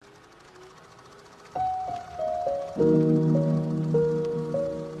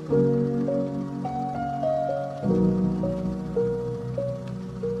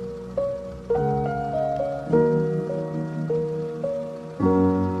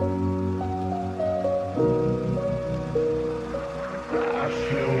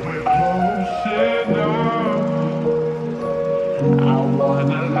feel we're close enough. I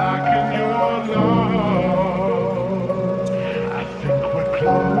wanna lock in your love. I think we're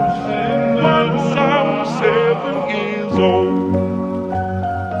close enough. Once I was 7 years old.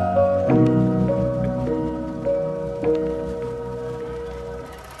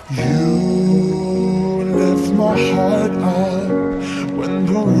 You lift my heart up when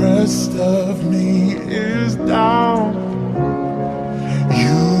the rest of me is down.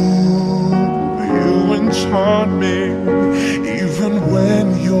 You enchant me even when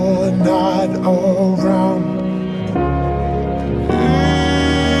you're not around.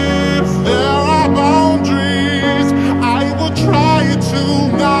 If there are boundaries, I will try to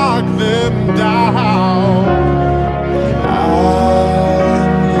knock them down.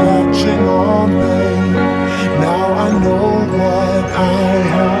 I'm latching on me, now I know what I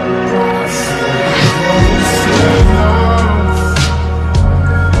have. I feel close enough.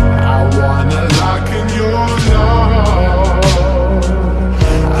 I wanna lock in your love.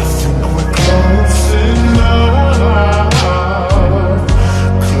 I think we're close enough.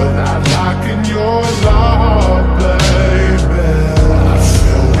 Could I lock in your love, baby? I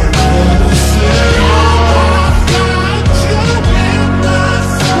feel we're close enough. Got you in my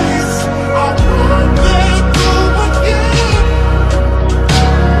space. I won't let go again.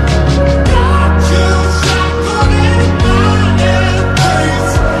 Got you shackled in my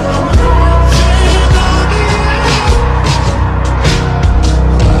embrace. I'm watching on the edge.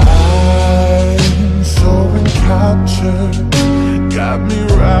 I'm so encaptured, got me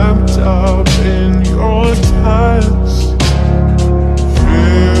wrapped up in your touch.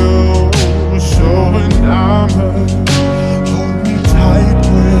 Feel so enamored, hold me tight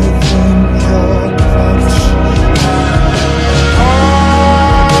within your clutch.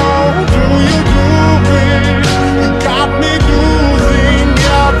 Oh, do you do it? You got me losing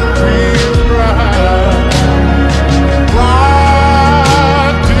every breath.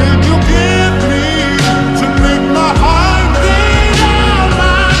 What did you give me to make my heart beat out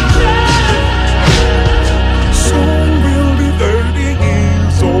like that? Soon we'll be 30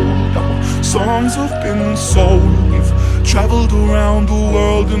 years old. Our songs have been sold. We've traveled around the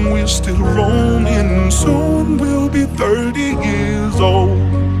world and we're still roaming. Soon we'll be 30 years old.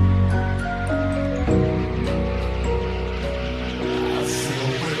 I feel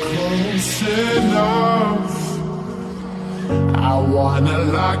we're close enough. I wanna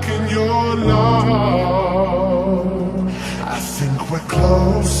lock in your love. I think we're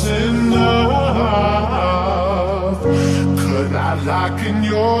close enough. Could I lock in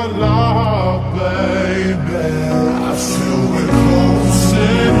your love, baby? I feel we're close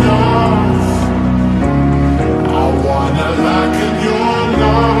enough. I wanna lock in your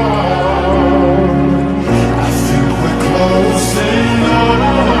love. I think we're close enough.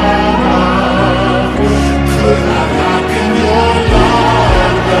 Could I lock in your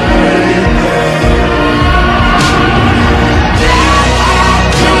love, baby?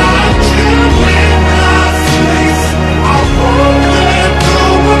 Got you in my space. I won't let go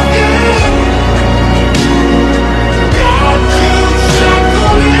again. Got you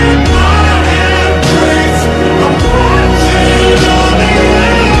shackled in my embrace. I'm watching on the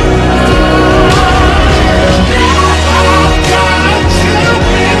edge. I've got you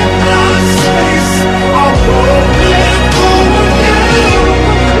in my space. I won't let go again.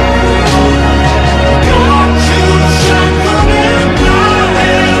 Got you shackled in my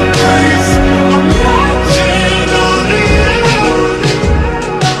embrace. I'm watching on the edge.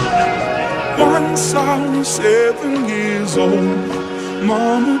 Once I was 7 years old,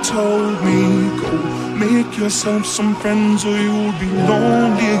 Mama told me, go make yourself some friends or you'll be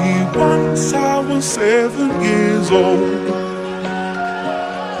lonely. Once I was 7 years old.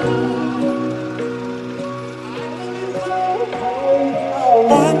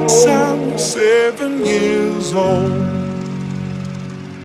 Once I was 7 years old.